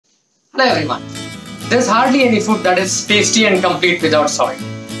Hello everyone. There's hardly any food that is tasty and complete without salt.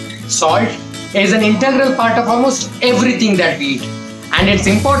 Salt is an integral part of almost everything that we eat, and its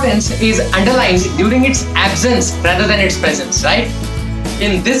importance is underlined during its absence rather than its presence, right?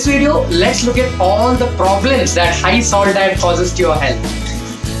 In this video, let's look at all the problems that high salt diet causes to your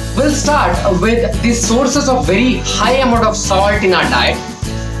health. We'll start with the sources of very high amount of salt in our diet,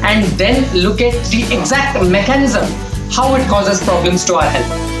 and then look at the exact mechanism how it causes problems to our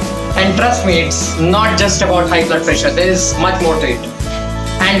health. And trust me, it's not just about high blood pressure, there is much more to it.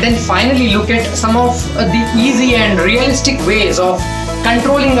 And then finally look at some of the easy and realistic ways of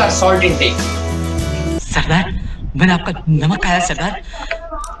controlling our salt intake. सरदार, मैंने आपका नमक खाया सरदार।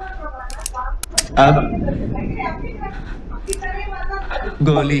 अब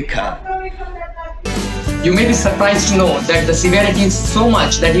गोली खा। You may be surprised to know that the severity is so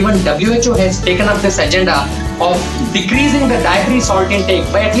much that even WHO has taken up this agenda of decreasing the dietary salt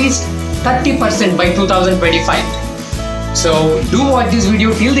intake by at least 30% by 2025. So do watch this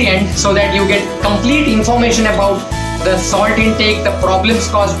video till the end so that you get complete information about the salt intake, the problems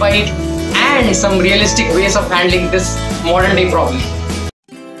caused by it, and some realistic ways of handling this modern day problem.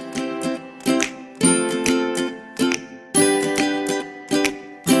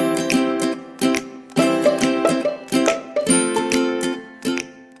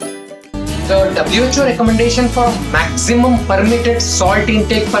 The WHO recommendation for maximum permitted salt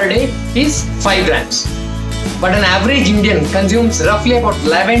intake per day is 5 grams. But an average Indian consumes roughly about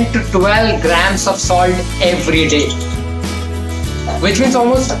 11 to 12 grams of salt every day. Which means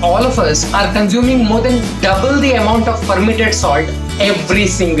almost all of us are consuming more than double the amount of permitted salt every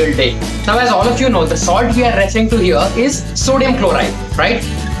single day. Now, as all of you know, the salt we are referring to here is sodium chloride, right?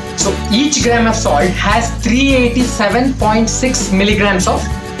 So each gram of salt has 387.6 milligrams of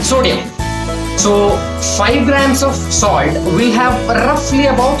sodium. So 5 grams of salt will have roughly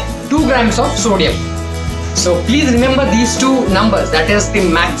about 2 grams of sodium. So please remember these two numbers, that is the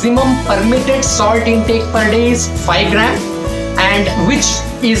maximum permitted salt intake per day is 5 grams, and which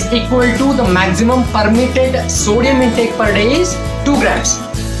is equal to the maximum permitted sodium intake per day is 2 grams.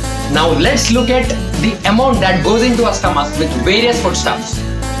 Now let's look at the amount that goes into our stomach with various foodstuffs.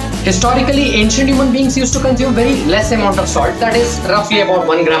 Historically, ancient human beings used to consume very less amount of salt, that is roughly about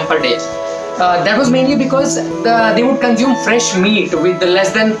 1 gram per day. That was mainly because they would consume fresh meat with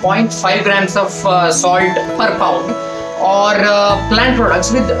less than 0.5 grams of salt per pound, or plant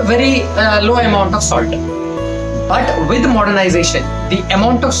products with very low amount of salt. But with modernization, the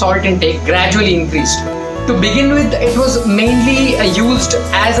amount of salt intake gradually increased. To begin with, it was mainly used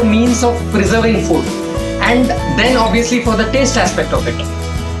as a means of preserving food, and then obviously for the taste aspect of it.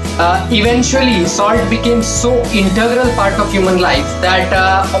 Eventually, salt became so integral part of human life that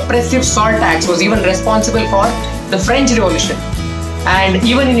oppressive salt tax was even responsible for the French Revolution. And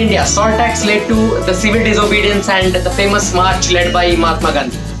even in India, salt tax led to the civil disobedience and the famous march led by Mahatma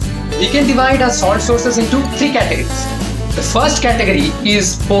Gandhi. We can divide our salt sources into 3 categories. The first category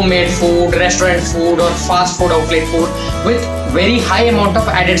is homemade food, restaurant food, or fast food outlet food with very high amount of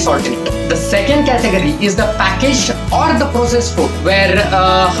added salt in it. The second category is the packaged or the processed food, where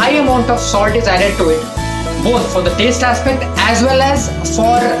a high amount of salt is added to it, both for the taste aspect as well as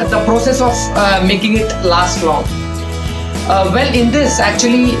for the process of making it last long. Well, in this,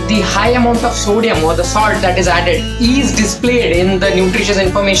 actually, the high amount of sodium or the salt that is added is displayed in the nutritious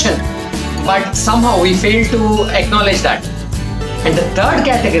information, but somehow we fail to acknowledge that. And the third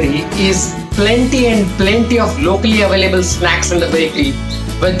category is plenty of locally available snacks in the bakery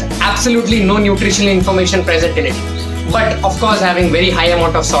with absolutely no nutritional information present in it, but of course having very high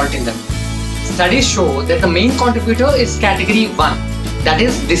amount of salt in them. Studies show that the main contributor is category 1, that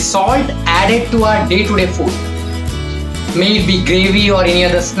is the salt added to our day-to-day food. May it be gravy or any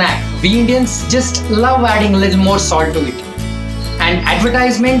other snack, we Indians just love adding a little more salt to it. And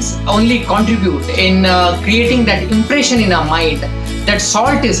advertisements only contribute in creating that impression in our mind that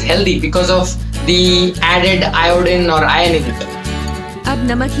salt is healthy because of the added iodine or iron in it. अब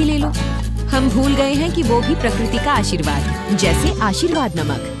नमक ही ले लो। हम भूल गए हैं कि वो भी प्रकृति का आशीर्वाद है, जैसे आशीर्वाद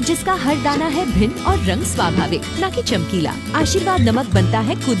नमक, जिसका हर दाना है भिन्न और रंग स्वाभाविक, न कि चमकीला। आशीर्वाद नमक बनता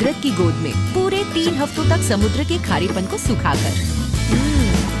है कुदरत की गोद में, पूरे 3 हफ्तों तक समुद्र के खारेपन को सुखाकर।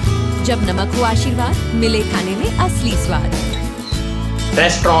 जब नमक हो आशीर्वाद, मिले खाने में असली स्वाद।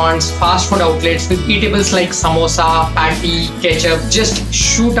 Restaurants, fast food outlets with eatables like samosa, patty, ketchup just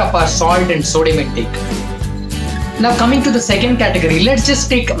shoot up our salt and sodium intake. Now coming to the second category, let's just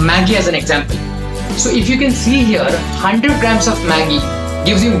take Maggi as an example. So if you can see here, 100 grams of Maggi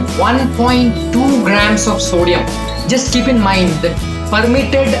gives you 1.2 grams of sodium. Just keep in mind that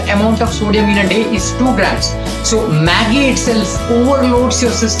permitted amount of sodium in a day is 2 grams. So Maggi itself overloads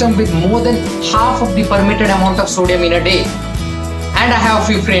your system with more than half of the permitted amount of sodium in a day. And I have a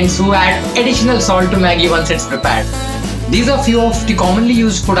few friends who add additional salt to Maggi once it's prepared. These are few of the commonly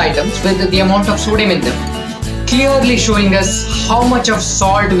used food items with the amount of sodium in them, clearly showing us how much of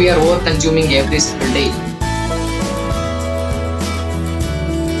salt we are over consuming every single day.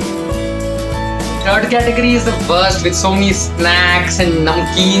 Third category is the worst, with so many snacks and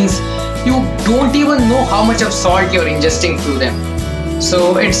namkeens. You don't even know how much of salt you're ingesting through them.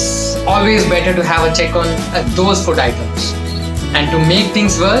 So it's always better to have a check on those food items. And to make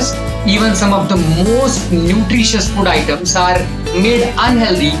things worse, even some of the most nutritious food items are made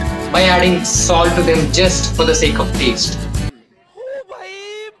unhealthy by adding salt to them just for the sake of taste.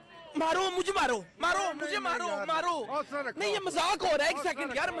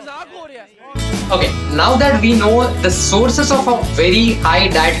 Okay, now that we know the sources of a very high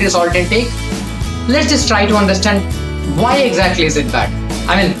dietary salt intake, let's just try to understand why exactly is it bad.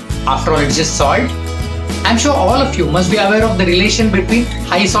 I mean, after all, it's just salt. I'm sure all of you must be aware of the relation between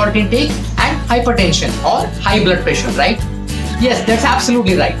high salt intake and hypertension or high blood pressure, right? Yes, that's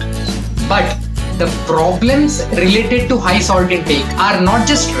absolutely right. But the problems related to high salt intake are not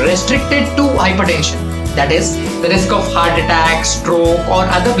just restricted to hypertension. That is, the risk of heart attack, stroke or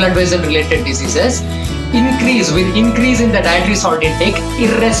other blood vessel related diseases increase with increase in the dietary salt intake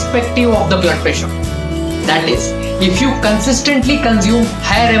irrespective of the blood pressure. That is, if you consistently consume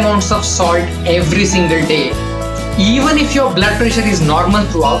higher amounts of salt every single day, even if your blood pressure is normal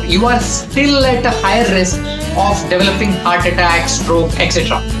throughout, you are still at a higher risk of developing heart attack, stroke,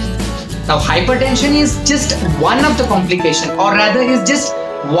 etc. Now, hypertension is just one of the complications, or rather is just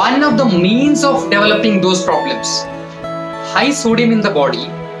one of the means of developing those problems. High sodium in the body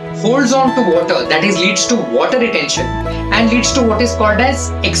holds on to water, that is, leads to water retention and leads to what is called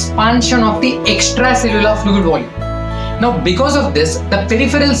as expansion of the extracellular fluid volume. Now, because of this, the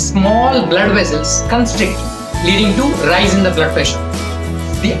peripheral small blood vessels constrict, leading to rise in the blood pressure.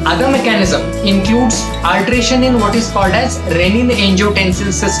 The other mechanism includes alteration in what is called as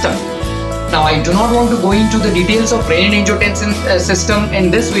renin-angiotensin system. Now, I do not want to go into the details of renin-angiotensin system in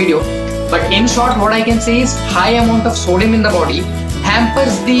this video, but in short, what I can say is high amount of sodium in the body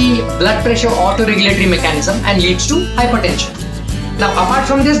hampers the blood pressure autoregulatory mechanism and leads to hypertension. Now, apart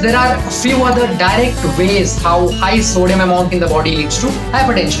from this, there are a few other direct ways how high sodium amount in the body leads to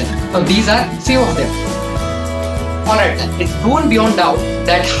hypertension. Now, these are few of them. Alright then, it's proven beyond doubt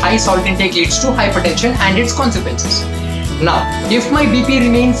that high salt intake leads to hypertension and its consequences. Now, if my BP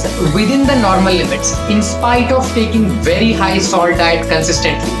remains within the normal limits in spite of taking very high salt diet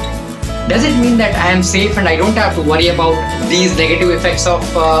consistently, does it mean that I am safe and I don't have to worry about these negative effects of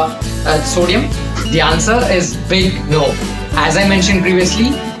sodium? The answer is big no. As I mentioned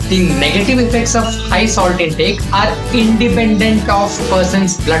previously, the negative effects of high salt intake are independent of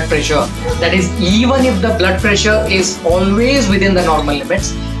person's blood pressure. That is, even if the blood pressure is always within the normal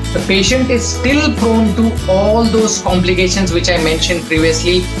limits, the patient is still prone to all those complications which I mentioned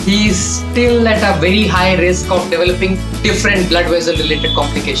previously. He is still at a very high risk of developing different blood vessel related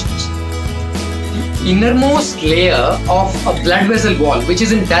complications. Innermost layer of a blood vessel wall, which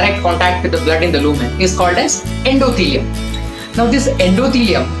is in direct contact with the blood in the lumen, is called as endothelium. Now, this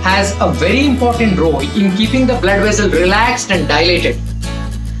endothelium has a very important role in keeping the blood vessel relaxed and dilated.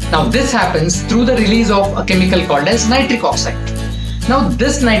 Now, this happens through the release of a chemical called as nitric oxide. Now,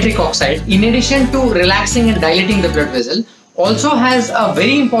 this nitric oxide, in addition to relaxing and dilating the blood vessel, also has a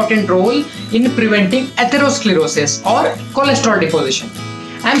very important role in preventing atherosclerosis or cholesterol deposition.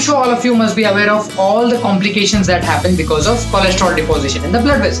 I'm sure all of you must be aware of all the complications that happen because of cholesterol deposition in the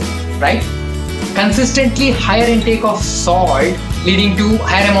blood vessel, right? Consistently higher intake of salt leading to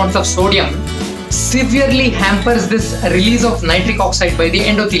higher amounts of sodium severely hampers this release of nitric oxide by the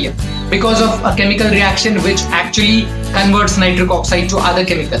endothelium because of a chemical reaction which actually converts nitric oxide to other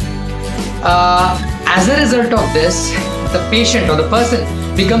chemical. As a result of this, the patient or the person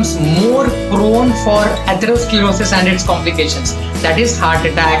becomes more prone for atherosclerosis and its complications, that is heart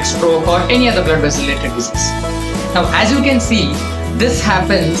attack, stroke or any other blood vessel related disease. Now, as you can see, this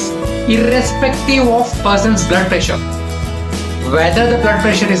happens irrespective of person's blood pressure. Whether the blood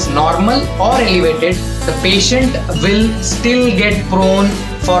pressure is normal or elevated, the patient will still get prone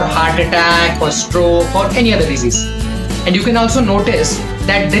for heart attack or stroke or any other disease. And you can also notice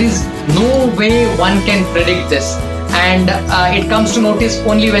that there is no way one can predict this, and it comes to notice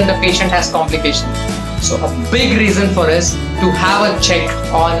only when the patient has complications. So a big reason for us to have a check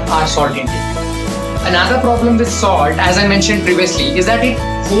on our salt intake. Another problem with salt, as I mentioned previously, is that it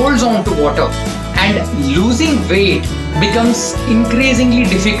holds on to water, and losing weight becomes increasingly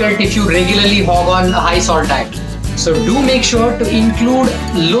difficult if you regularly hog on a high salt diet. So do make sure to include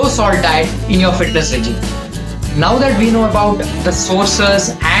low salt diet in your fitness regime. Now that we know about the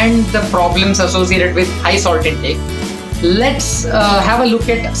sources and the problems associated with high salt intake, let's have a look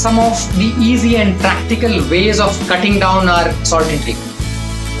at some of the easy and practical ways of cutting down our salt intake.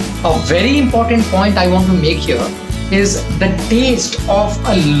 A very important point I want to make here is the taste of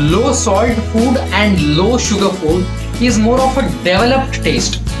a low salt food and low sugar food is more of a developed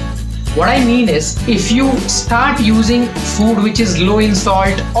taste. What I mean is, if you start using food which is low in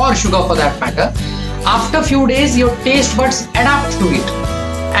salt or sugar for that matter, after a few days your taste buds adapt to it.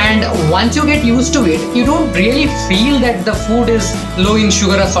 And once you get used to it, you don't really feel that the food is low in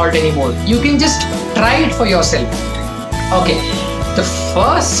sugar or salt anymore. You can just try it for yourself. Okay, the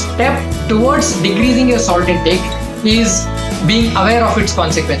first step towards decreasing your salt intake is being aware of its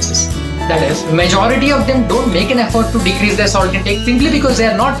consequences. That is, majority of them don't make an effort to decrease their salt intake simply because they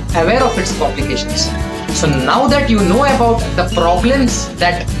are not aware of its complications. So now that you know about the problems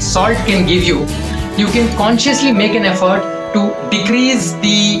that salt can give you, you can consciously make an effort to decrease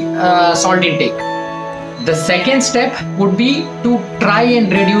the salt intake. The second step would be to try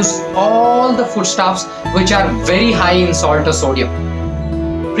and reduce all the foodstuffs which are very high in salt or sodium.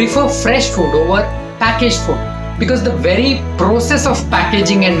 Prefer fresh food over packaged food, because the very process of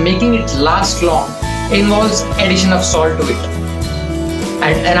packaging and making it last long involves addition of salt to it.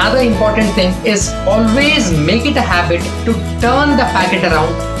 And another important thing is always make it a habit to turn the packet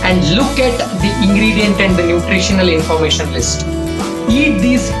around and look at the ingredient and the nutritional information list. Eat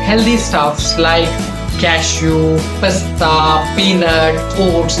these healthy stuffs like cashew, pista, peanut,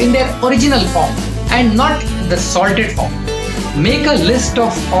 oats in their original form and not the salted form. Make a list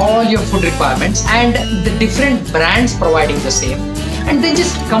of all your food requirements and the different brands providing the same, and then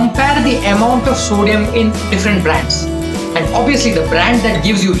just compare the amount of sodium in different brands. And obviously the brand that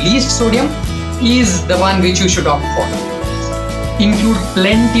gives you least sodium is the one which you should opt for. Include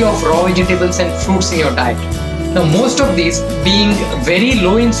plenty of raw vegetables and fruits in your diet. Now, most of these being very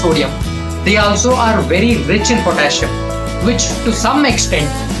low in sodium, they also are very rich in potassium, which to some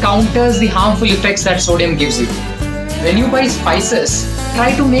extent counters the harmful effects that sodium gives you. When you buy spices,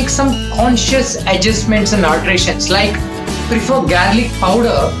 try to make some conscious adjustments and alterations, like prefer garlic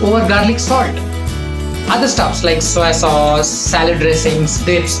powder over garlic salt. Other stuffs like soy sauce, salad dressings,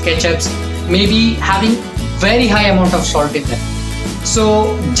 dips, ketchups may be having very high amount of salt in them.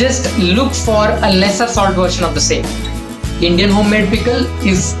 So just look for a lesser salt version of the same. Indian homemade pickle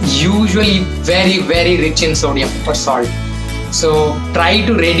is usually very rich in sodium or salt. So try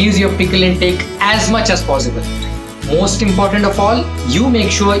to reduce your pickle intake as much as possible. Most important of all, you make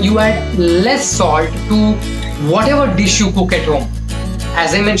sure you add less salt to whatever dish you cook at home.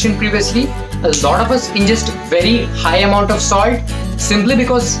 As I mentioned previously, a lot of us ingest very high amount of salt simply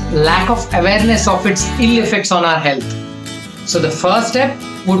because lack of awareness of its ill effects on our health. So the first step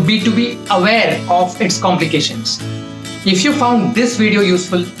would be to be aware of its complications. If you found this video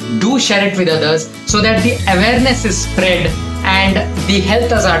useful, do share it with others so that the awareness is spread and the health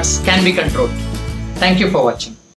hazards can be controlled. Thank you for watching.